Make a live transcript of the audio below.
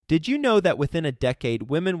Did you know that within a decade,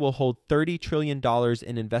 women will hold $30 trillion in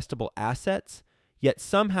investable assets? Yet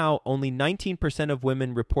somehow only 19% of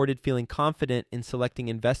women reported feeling confident in selecting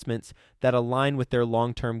investments that align with their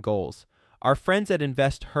long-term goals. Our friends at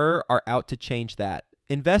InvestHer are out to change that.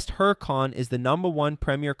 InvestHerCon is the #1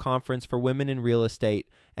 premier conference for women in real estate,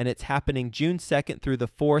 and it's happening June 2nd through the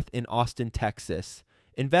 4th in Austin, Texas.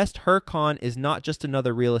 InvestHerCon is not just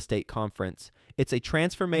another real estate conference. It's a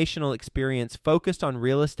transformational experience focused on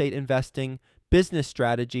real estate investing, business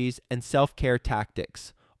strategies, and self-care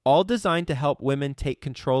tactics, all designed to help women take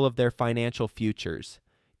control of their financial futures.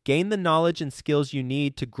 Gain the knowledge and skills you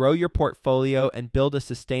need to grow your portfolio and build a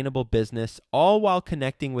sustainable business, all while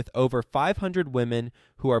connecting with over 500 women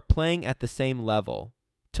who are playing at the same level.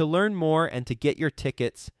 To learn more and to get your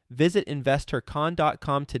tickets, visit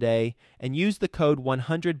InvestHerCon.com today and use the code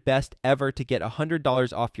 100BESTEVER to get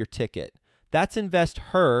 $100 off your ticket. That's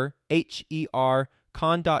InvestHer, H-E-R,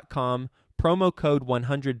 con.com, promo code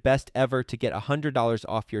 100BESTEVER to get $100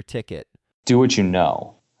 off your ticket. Do what you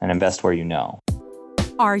know and invest where you know.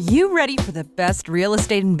 Are you ready for the best real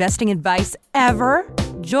estate investing advice ever?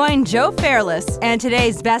 Join Joe Fairless and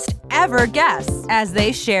today's best ever guests as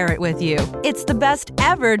they share it with you. It's the best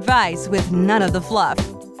ever advice with none of the fluff.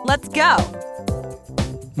 Let's go.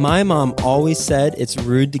 My mom always said it's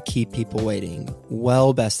rude to keep people waiting.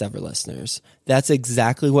 Well, best ever listeners, that's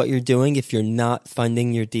exactly what you're doing if you're not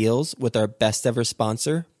funding your deals with our best ever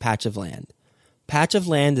sponsor, Patch of Land. Patch of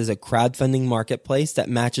Land is a crowdfunding marketplace that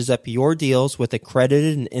matches up your deals with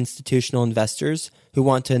accredited and institutional investors who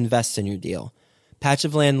want to invest in your deal. Patch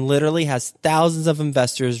of Land literally has thousands of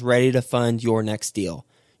investors ready to fund your next deal.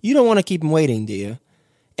 You don't want to keep them waiting, do you?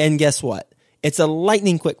 And guess what? It's a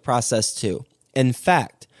lightning quick process too. In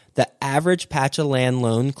fact, the average Patch of Land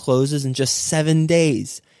loan closes in just 7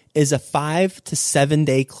 days. Is a 5 to 7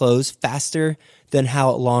 day close faster than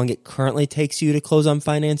how long it currently takes you to close on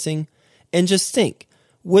financing? And just think,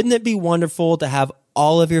 wouldn't it be wonderful to have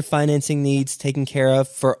all of your financing needs taken care of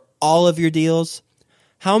for all of your deals?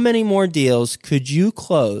 How many more deals could you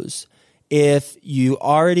close if you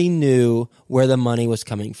already knew where the money was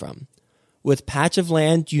coming from? With Patch of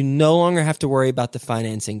Land, you no longer have to worry about the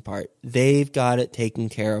financing part. They've got it taken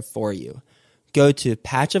care of for you. Go to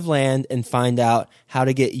Patch of Land and find out how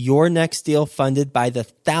to get your next deal funded by the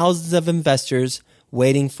thousands of investors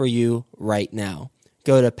waiting for you right now.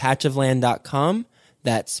 Go to patchofland.com.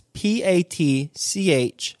 That's patchofland.com.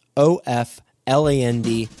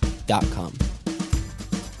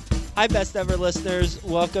 Hi, best ever listeners.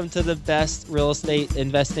 Welcome to the best real estate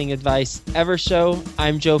investing advice ever show.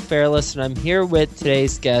 I'm Joe Fairless, and I'm here with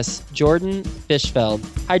today's guest, Jordan Fishfeld.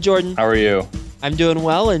 Hi, Jordan. How are you? I'm doing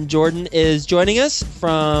well, and Jordan is joining us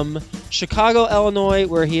from Chicago, Illinois,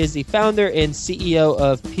 where he is the founder and CEO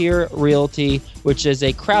of Peer Realty, which is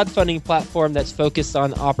a crowdfunding platform that's focused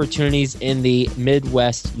on opportunities in the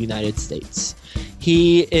Midwest United States.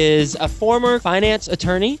 He is a former finance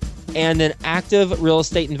attorney and an active real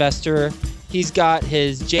estate investor. He's got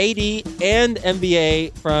his JD and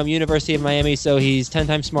MBA from University of Miami, so he's 10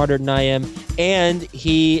 times smarter than I am. And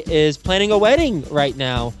he is planning a wedding right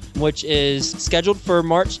now, which is scheduled for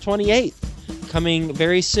March 28th, coming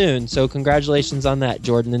very soon. So congratulations on that,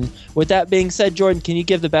 Jordan. And with that being said, Jordan, can you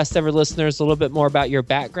give the best ever listeners a little bit more about your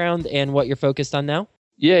background and what you're focused on now?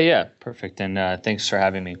 Yeah, perfect. And thanks for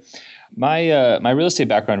having me. My real estate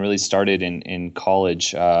background really started in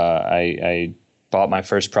college. I bought my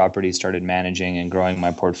first property, started managing and growing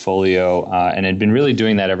my portfolio, and had been really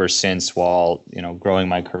doing that ever since while growing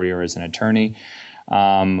my career as an attorney.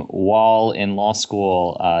 While in law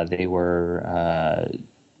school, they were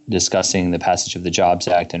discussing the passage of the Jobs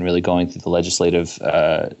Act and really going through the legislative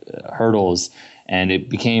hurdles, and it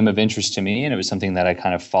became of interest to me, and it was something that I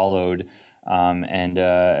kind of followed.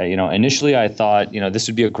 Initially I thought, this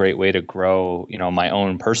would be a great way to grow, my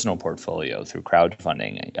own personal portfolio through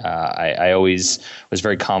crowdfunding. I always was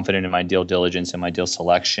very confident in my deal diligence and my deal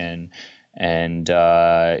selection. And,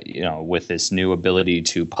 with this new ability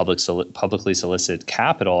to publicly solicit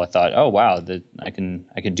capital, I thought, oh, wow, I can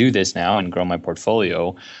do this now and grow my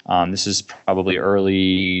portfolio. This is probably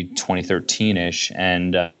early 2013-ish.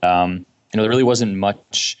 And, there really wasn't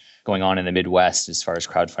much going on in the Midwest as far as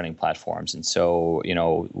crowdfunding platforms. And so,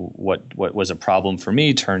 what was a problem for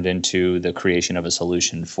me turned into the creation of a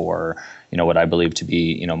solution for, what I believe to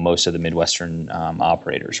be, most of the Midwestern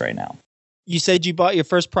operators right now. You said you bought your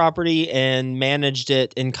first property and managed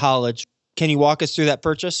it in college. Can you walk us through that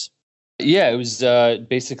purchase? Yeah, it was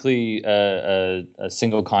basically a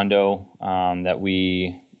single condo that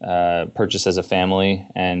we purchased as a family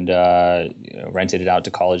and rented it out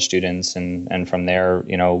to college students, and from there,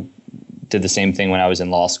 did the same thing when I was in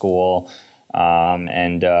law school.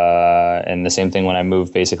 And the same thing when I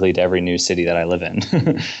moved basically to every new city that I live in.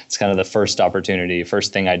 It's kind of the first opportunity.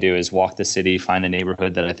 First thing I do is walk the city, find a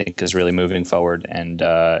neighborhood that I think is really moving forward,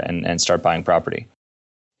 and start buying property.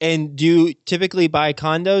 And do you typically buy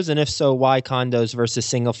condos? And if so, why condos versus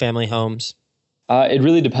single family homes? It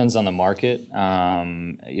really depends on the market.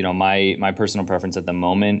 My personal preference at the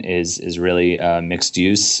moment is really mixed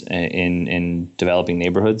use in developing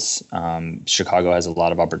neighborhoods. Chicago has a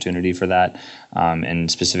lot of opportunity for that,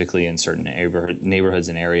 and specifically in certain neighborhoods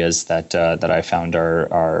and areas that I found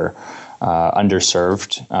are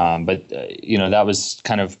underserved. But that was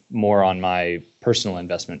kind of more on my personal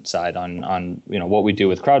investment side. On what we do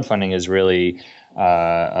with crowdfunding is really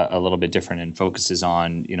a little bit different and focuses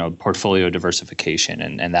on portfolio diversification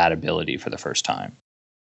and that ability for the first time.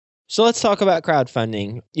 So let's talk about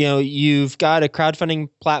crowdfunding. You've got a crowdfunding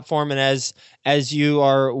platform, and as you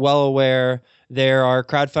are well aware, there are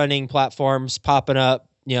crowdfunding platforms popping up,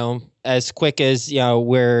 as quick as,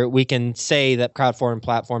 where we can say that crowdfunding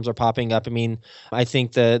platforms are popping up. I mean, I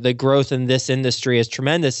think the growth in this industry is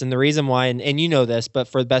tremendous. And the reason why, and you know this, but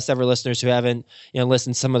for the best ever listeners who haven't,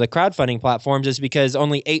 listened to some of the crowdfunding platforms, is because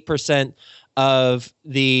only 8% of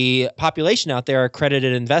the population out there are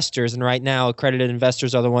accredited investors. And right now, accredited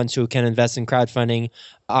investors are the ones who can invest in crowdfunding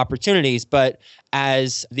opportunities. But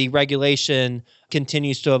as the regulation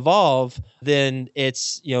continues to evolve, then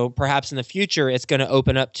it's, perhaps in the future, it's going to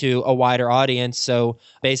open up to a wider audience. So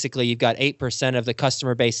basically, you've got 8% of the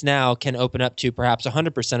customer base now can open up to perhaps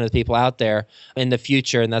 100% of the people out there in the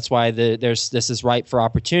future. And that's why this is ripe for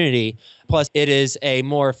opportunity. Plus, it is a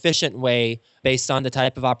more efficient way based on the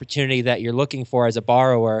type of opportunity that you're looking for as a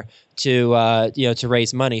borrower to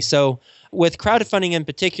raise money. So with crowdfunding in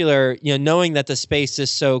particular, knowing that the space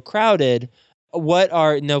is so crowded,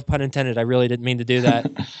 no pun intended, I really didn't mean to do that.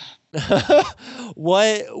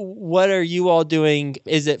 What are you all doing?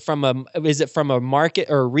 Is it from a market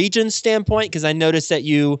or region standpoint? Because I noticed that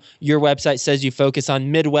your website says you focus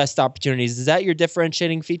on Midwest opportunities. Is that your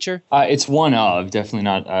differentiating feature? It's one of, definitely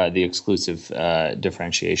not the exclusive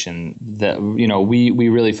differentiation. We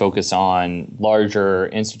really focus on larger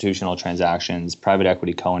institutional transactions, private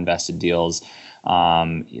equity co-invested deals,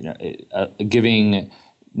 giving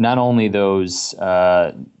not only those,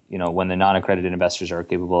 when the non-accredited investors are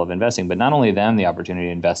capable of investing, but not only them the opportunity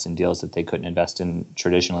to invest in deals that they couldn't invest in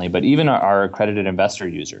traditionally, but even our accredited investor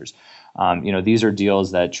users. These are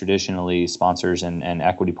deals that traditionally sponsors and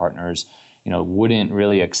equity partners, wouldn't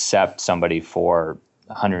really accept somebody for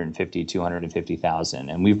 150, 250,000,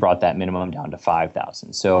 and we've brought that minimum down to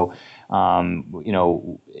 5,000. So,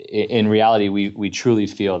 in reality, we truly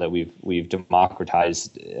feel that we've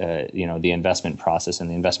democratized, the investment process and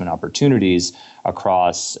the investment opportunities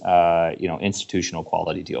across, institutional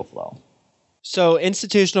quality deal flow. So,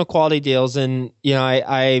 institutional quality deals, and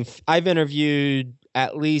I've interviewed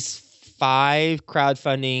at least 5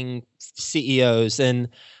 crowdfunding CEOs, and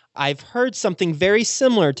I've heard something very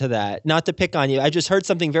similar to that. Not to pick on you, I just heard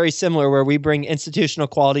something very similar where we bring institutional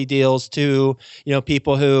quality deals to,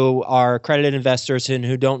 people who are accredited investors and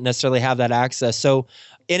who don't necessarily have that access. So,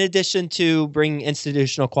 in addition to bringing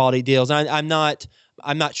institutional quality deals, I'm not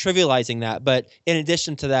trivializing that, but in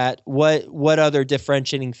addition to that, what other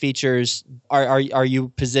differentiating features are you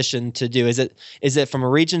positioned to do? Is it from a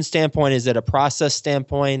region standpoint? Is it a process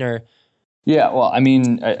standpoint, or? Yeah, well, I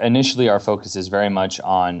mean, initially our focus is very much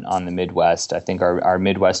on the Midwest. I think our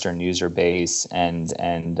Midwestern user base and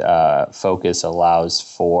focus allows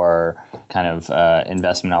for kind of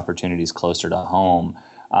investment opportunities closer to home.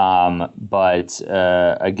 But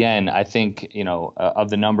again, I think of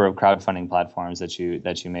the number of crowdfunding platforms that you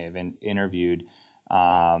may have interviewed,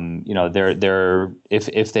 they're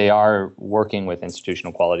if they are working with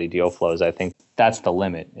institutional quality deal flows, I think that's the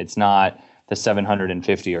limit. It's not the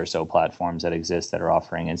 750 or so platforms that exist that are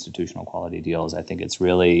offering institutional quality deals. I think it's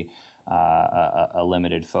really a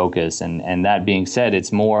limited focus. And that being said,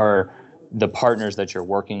 it's more the partners that you're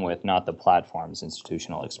working with, not the platform's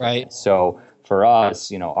institutional experience. Right. So for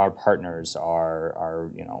us, our partners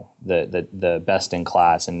are the best in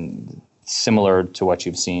class, and similar to what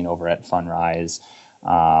you've seen over at Fundrise.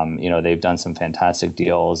 They've done some fantastic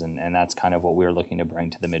deals, and that's kind of what we're looking to bring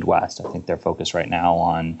to the Midwest. I think their focus right now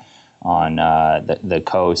on the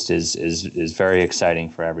coast is very exciting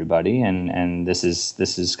for everybody, and this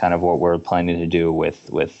is kind of what we're planning to do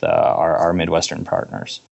with our Midwestern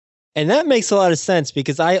partners. And that makes a lot of sense,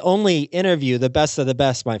 because I only interview the best of the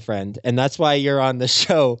best, my friend, and that's why you're on the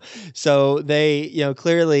show. So they,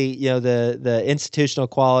 clearly, the institutional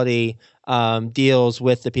quality deals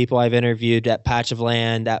with the people I've interviewed at Patch of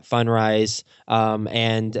Land, at Fundrise,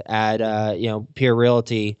 and at Peer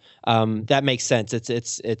Realty. That makes sense.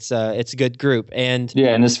 It's a good group. And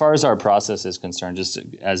yeah, and as far as our process is concerned, just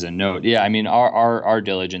as a note, yeah, I mean our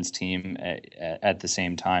diligence team at the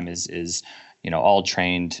same time is all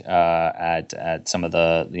trained at some of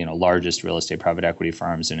the largest real estate private equity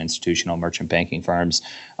firms and institutional merchant banking firms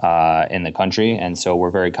in the country, and so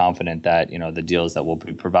we're very confident that the deals that we'll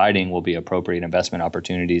be providing will be appropriate investment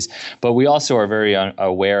opportunities. But we also are very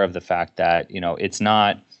aware of the fact that it's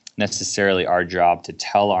not necessarily our job to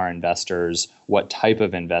tell our investors what type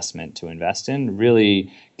of investment to invest in.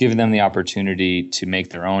 Really give them the opportunity to make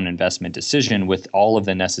their own investment decision with all of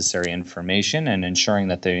the necessary information, and ensuring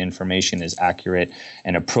that the information is accurate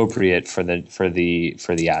and appropriate for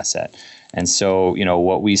the asset. And so,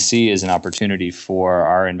 what we see is an opportunity for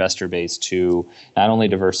our investor base to not only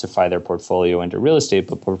diversify their portfolio into real estate,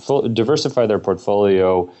 but diversify their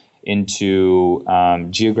portfolio into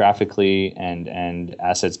geographically and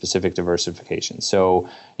asset-specific diversification. So,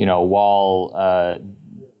 while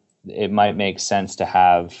it might make sense to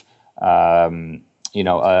have a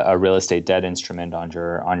real estate debt instrument on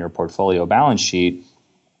your portfolio balance sheet,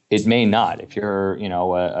 it may not. If you're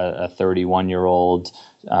a 31-year-old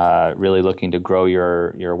really looking to grow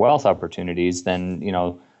your wealth opportunities, then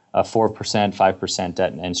a 4%, 5%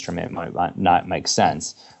 debt instrument might not make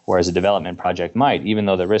sense, whereas a development project might, even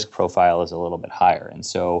though the risk profile is a little bit higher. And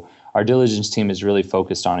so our diligence team is really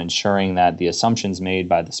focused on ensuring that the assumptions made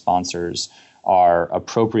by the sponsors are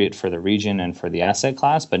appropriate for the region and for the asset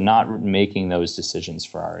class, but not making those decisions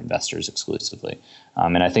for our investors exclusively.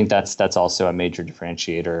 And I think that's also a major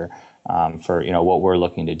differentiator for what we're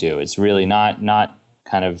looking to do. It's really not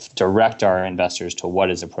kind of direct our investors to what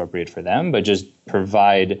is appropriate for them, but just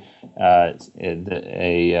provide an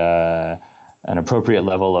appropriate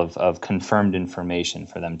level of confirmed information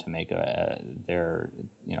for them to make their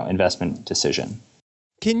investment decision.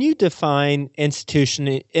 Can you define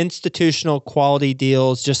institutional quality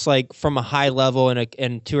deals, just like from a high level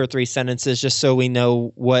in 2 or 3 sentences, just so we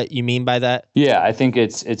know what you mean by that? Yeah, I think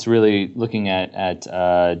it's really looking at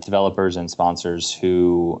developers and sponsors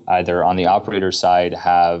who either on the operator side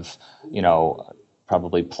have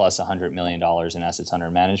probably plus $100 million in assets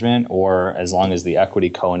under management, or as long as the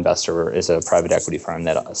equity co-investor is a private equity firm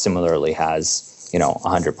that similarly has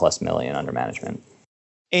 100 plus million under management.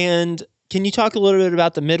 And can you talk a little bit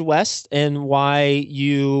about the Midwest and why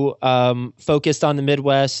you focused on the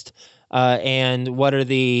Midwest, and what are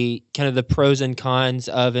the kind of the pros and cons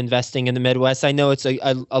of investing in the Midwest? I know it's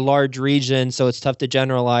a large region, so it's tough to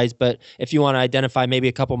generalize, but if you want to identify maybe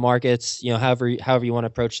a couple markets, however you want to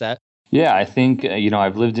approach that. Yeah, I think,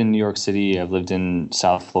 I've lived in New York City, I've lived in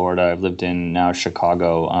South Florida, I've lived in now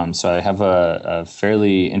Chicago. So I have a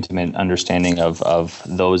fairly intimate understanding of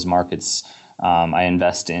those markets. I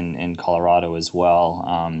invest in Colorado as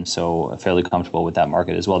well, so fairly comfortable with that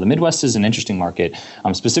market as well. The Midwest is an interesting market,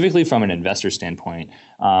 specifically from an investor standpoint.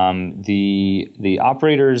 The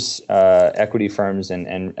operators, equity firms,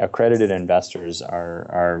 and accredited investors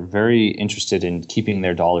are very interested in keeping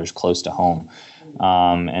their dollars close to home.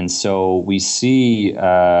 And so we see,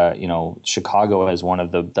 Chicago as one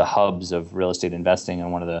of the hubs of real estate investing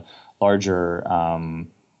and one of the larger,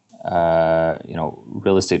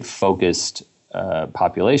 real estate focused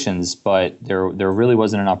populations, but there really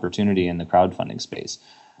wasn't an opportunity in the crowdfunding space.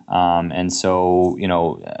 And so,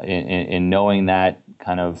 in knowing that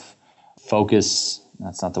kind of focus,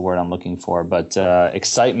 that's not the word I'm looking for, but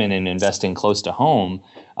excitement in investing close to home,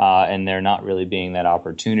 and there not really being that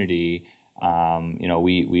opportunity,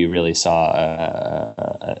 we really saw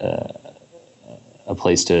a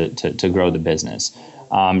place to grow the business.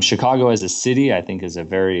 Chicago as a city, I think, is a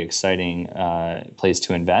very exciting place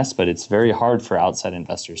to invest, but it's very hard for outside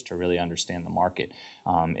investors to really understand the market.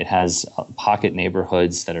 It has pocket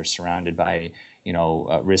neighborhoods that are surrounded by,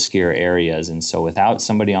 riskier areas. And so without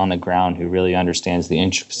somebody on the ground who really understands the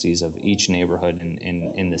intricacies of each neighborhood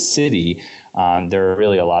in the city, there are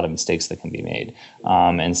really a lot of mistakes that can be made.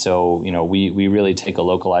 And so, we really take a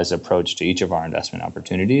localized approach to each of our investment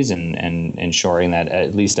opportunities and ensuring that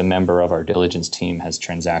at least a member of our diligence team has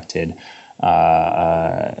transacted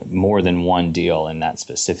more than one deal in that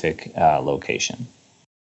specific location.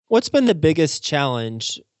 What's been the biggest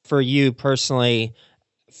challenge for you personally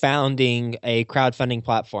founding a crowdfunding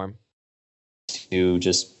platform? To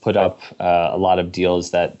just put up a lot of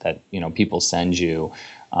deals that people send you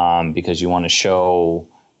because you want to show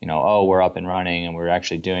oh, we're up and running and we're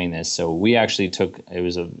actually doing this. So we actually it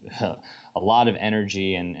was a lot of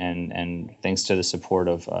energy and thanks to the support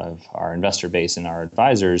of our investor base and our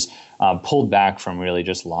advisors, pulled back from really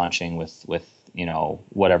just launching with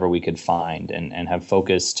whatever we could find and have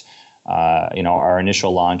focused. Our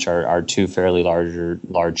initial launch are two fairly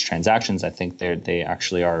large transactions. I think they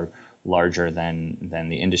actually are larger than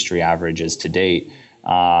the industry average is to date.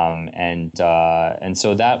 And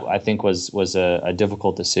so that I think was a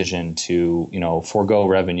difficult decision to, forego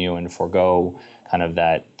revenue and forego kind of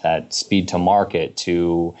that speed to market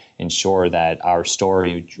to ensure that our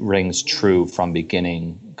story rings true from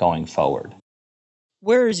beginning going forward.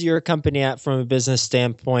 Where is your company at from a business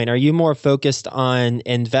standpoint? Are you more focused on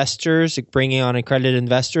investors, bringing on accredited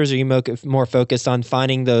investors, or are you more focused on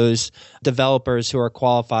finding those developers who are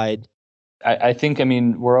qualified? I think,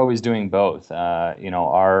 we're always doing both.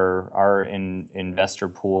 Our investor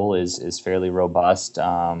pool is fairly robust,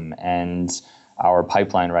 and our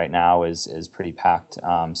pipeline right now is pretty packed.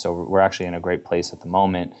 So we're actually in a great place at the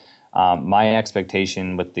moment. My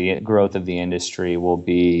expectation with the growth of the industry will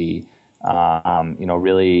be,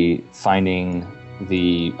 really finding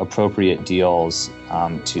the appropriate deals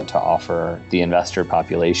to offer the investor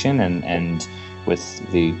population and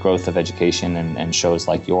with the growth of education and shows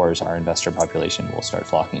like yours, our investor population will start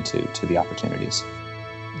flocking to the opportunities.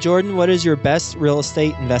 Jordan, what is your best real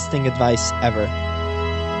estate investing advice ever?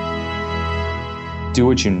 Do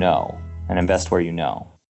what you know and invest where you know.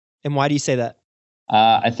 And why do you say that?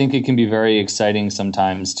 I think it can be very exciting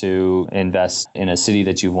sometimes to invest in a city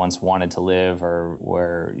that you once wanted to live or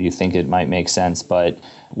where you think it might make sense. But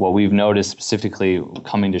what we've noticed specifically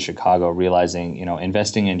coming to Chicago, realizing,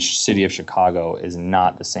 investing in city of Chicago is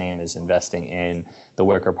not the same as investing in the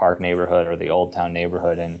Wicker Park neighborhood or the Old Town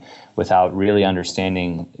neighborhood. And without really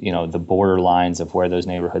understanding, the border lines of where those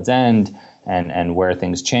neighborhoods end and where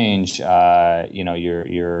things change,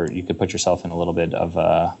 you could put yourself in a little bit of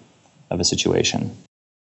a situation.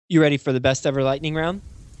 You ready for the best ever lightning round?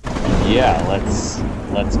 Yeah, let's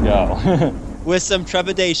go. With some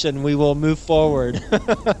trepidation, we will move forward.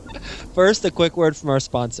 First, a quick word from our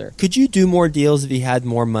sponsor. Could you do more deals if you had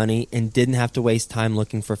more money and didn't have to waste time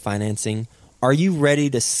looking for financing? Are you ready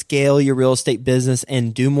to scale your real estate business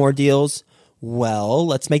and do more deals? Well,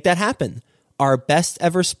 let's make that happen. Our best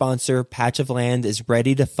ever sponsor, Patch of Land, is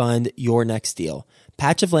ready to fund your next deal.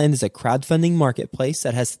 Patch of Land is a crowdfunding marketplace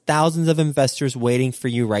that has thousands of investors waiting for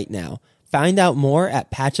you right now. Find out more at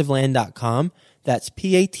patchofland.com. That's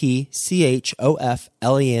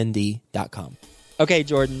patchofland.com. Okay,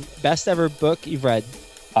 Jordan, best ever book you've read?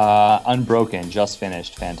 Unbroken, just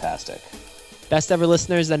finished, fantastic. Best ever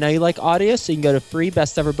listeners, I know you like audio, so you can go to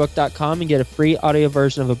freebesteverbook.com and get a free audio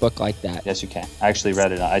version of a book like that. Yes, you can. I actually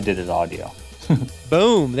read it. I did it audio.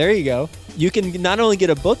 Boom, there you go. You can not only get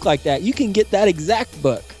a book like that, you can get that exact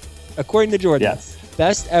book, according to Jordan. Yes.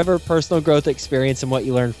 Best ever personal growth experience and what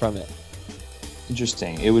you learned from it.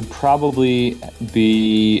 Interesting. It would probably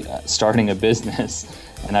be starting a business,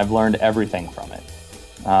 and I've learned everything from it.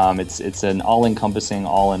 It's an all-encompassing,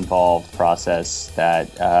 all-involved process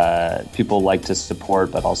that people like to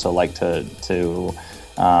support, but also like to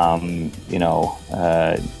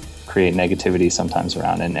create negativity sometimes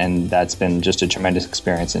around. And that's been just a tremendous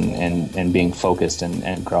experience in being focused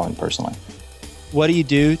and growing personally. What do you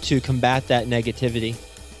do to combat that negativity?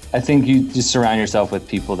 I think you just surround yourself with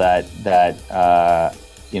people that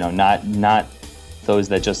not those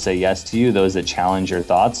that just say yes to you, those that challenge your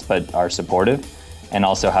thoughts but are supportive and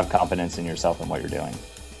also have confidence in yourself and what you're doing.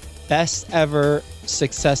 Best ever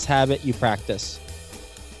success habit you practice?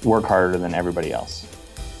 Work harder than everybody else.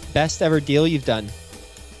 Best ever deal you've done?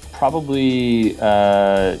 Probably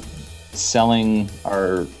selling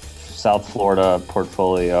our South Florida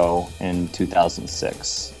portfolio in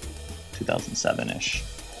 2007-ish,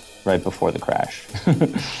 right before the crash.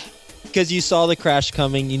 Because you saw the crash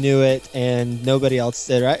coming, you knew it, and nobody else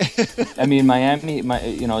did, right? I mean, Miami,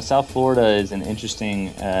 South Florida is an interesting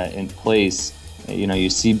in place. You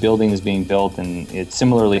see buildings being built, and it's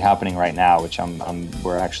similarly happening right now, which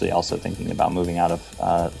we're actually also thinking about moving out of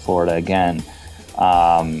Florida again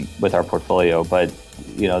with our portfolio. But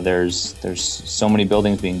there's so many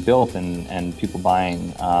buildings being built and people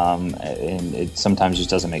buying, and it sometimes just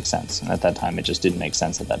doesn't make sense. And at that time, it just didn't make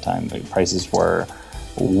sense. At that time, the prices were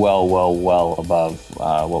well above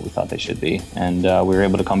what we thought they should be, and we were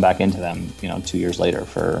able to come back into them 2 years later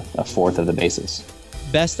for a fourth of the basis.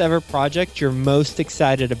 Best ever project you're most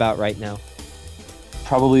excited about right now?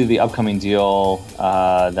 Probably the upcoming deal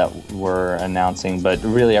that we're announcing, but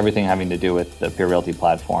really everything having to do with the Peer Realty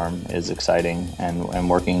platform is exciting, and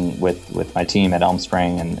working with my team at Elm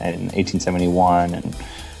Spring and 1871 and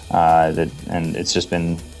and it's just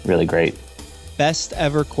been really great. Best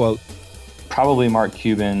ever quote? Probably Mark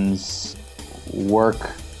Cuban's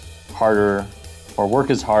work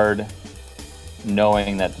is hard,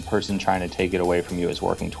 knowing that the person trying to take it away from you is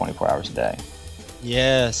working 24 hours a day.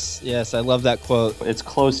 Yes, I love that quote. It's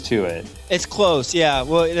close to it. It's close, yeah.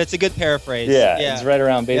 Well, that's a good paraphrase. Yeah. It's right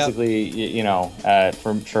around basically, yep.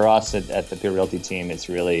 For us at the Peer Realty team, it's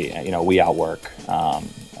really, we outwork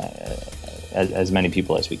as many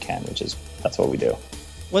people as we can, that's what we do.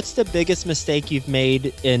 What's the biggest mistake you've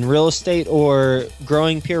made in real estate or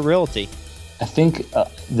growing Peer Realty? I think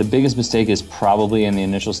the biggest mistake is probably in the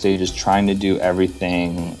initial stages trying to do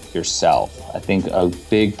everything yourself. I think a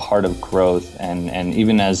big part of growth, and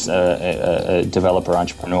even as a developer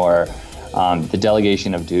entrepreneur, the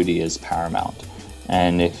delegation of duty is paramount.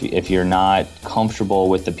 And if you're not comfortable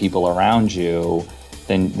with the people around you,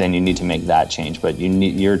 then you need to make that change. But you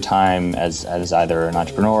need your time as either an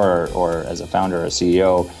entrepreneur or as a founder or a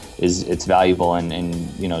CEO it's valuable, and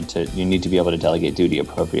you need to be able to delegate duty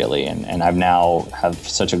appropriately. And I've now have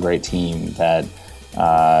such a great team that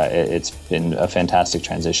it's been a fantastic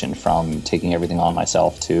transition from taking everything on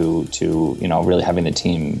myself to really having the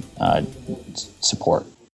team support.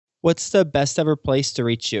 What's the best ever place to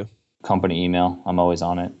reach you? Company email. I'm always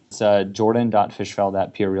on it. It's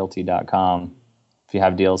jordan.fischfeld@peerrealty.com. If you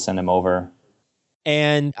have deals, send them over.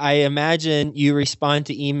 And I imagine you respond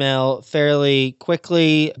to email fairly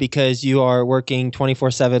quickly because you are working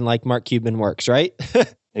 24/7 like Mark Cuban works, right?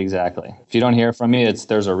 Exactly. If you don't hear from me,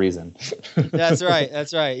 there's a reason. That's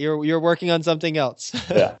right. You're working on something else.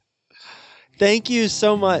 Yeah. Thank you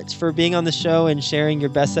so much for being on the show and sharing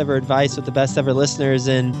your best ever advice with the best ever listeners,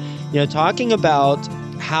 and talking about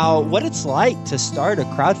what it's like to start a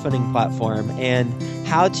crowdfunding platform and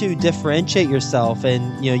how to differentiate yourself.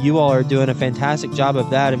 And you all are doing a fantastic job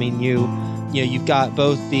of that. I mean, you've got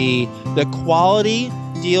both the quality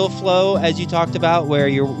deal flow, as you talked about, where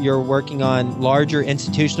you're working on larger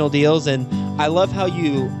institutional deals. And I love how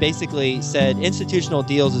you basically said institutional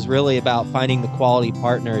deals is really about finding the quality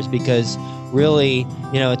partners, because really,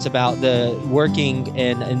 it's about the working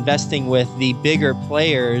and investing with the bigger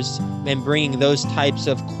players and bringing those types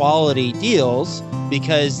of quality deals,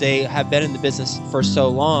 because they have been in the business for so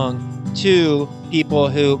long, to people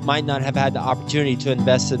who might not have had the opportunity to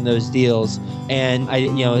invest in those deals. And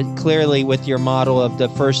clearly with your model of the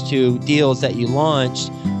first two deals that you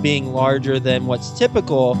launched being larger than what's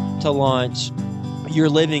typical to launch, you're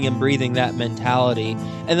living and breathing that mentality.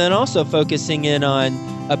 And then also focusing in on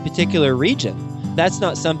a particular region. That's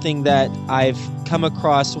not something that I've come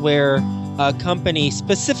across where a company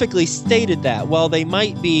specifically stated that. Well, they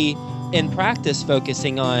might be in practice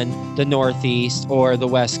focusing on the Northeast or the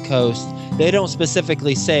West Coast. They don't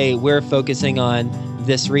specifically say we're focusing on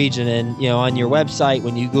this region. And on your website,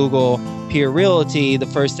 when you Google Peer Realty, the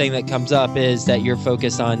first thing that comes up is that you're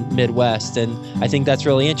focused on Midwest. And I think that's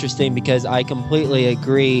really interesting, because I completely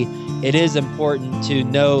agree. It is important to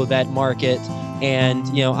know that market. And,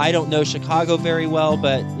 I don't know Chicago very well,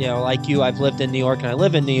 but, like you, I've lived in New York and I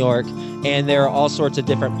live in New York, and there are all sorts of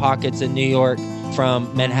different pockets in New York, from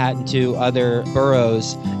Manhattan to other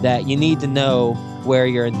boroughs, that you need to know where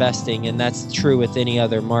you're investing. And that's true with any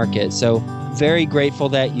other market. So very grateful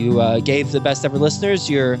that you gave the best ever listeners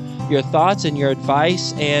your thoughts and your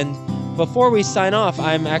advice. And before we sign off,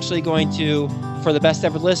 I'm actually going to, for the best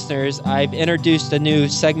ever listeners, I've introduced a new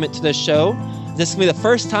segment to the show. This is going to be the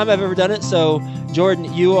first time I've ever done it. So,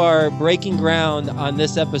 Jordan, you are breaking ground on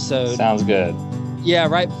this episode. Sounds good. Yeah,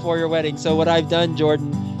 right before your wedding. So what I've done,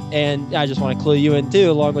 Jordan, and I just want to clue you in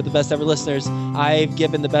too, along with the best ever listeners, I've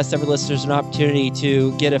given the best ever listeners an opportunity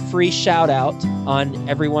to get a free shout out on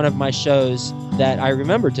every one of my shows that I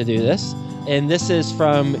remember to do this. And this is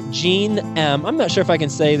from Gene M. I'm not sure if I can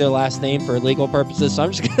say their last name for legal purposes, so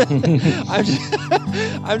I'm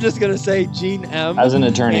just gonna say Gene M. As an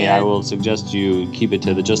attorney, I will suggest you keep it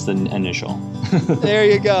to just the initial. There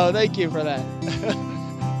you go. Thank you for that.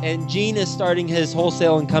 And Gene is starting his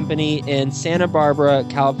wholesaling company in Santa Barbara,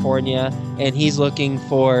 California, and he's looking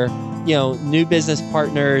for new business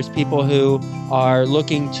partners, people who are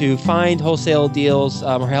looking to find wholesale deals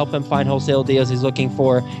or help him find wholesale deals. He's looking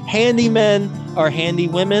for handymen or handy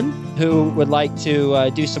women who would like to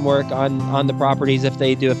do some work on the properties if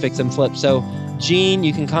they do a fix and flip. So Gene,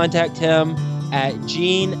 you can contact him at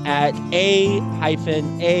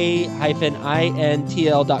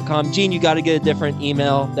gene@a-intl.com. Gene, you got to get a different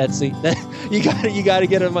email. You got to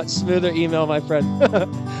get a much smoother email, my friend.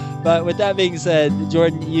 But with that being said,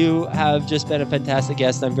 Jordan, you have just been a fantastic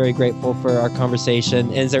guest. I'm very grateful for our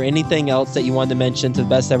conversation. Is there anything else that you wanted to mention to the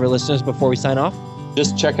best ever listeners before we sign off?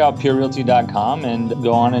 Just check out purerealty.com and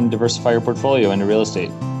go on and diversify your portfolio into real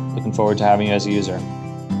estate. Looking forward to having you as a user.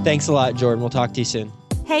 Thanks a lot, Jordan. We'll talk to you soon.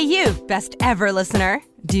 Hey, you, best ever listener.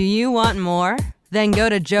 Do you want more? Then go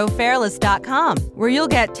to joefairless.com, where you'll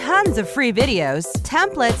get tons of free videos,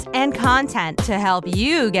 templates, and content to help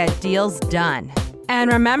you get deals done.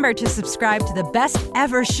 And remember to subscribe to the Best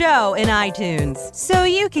Ever Show in iTunes, so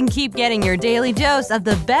you can keep getting your daily dose of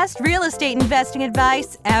the best real estate investing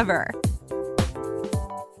advice ever.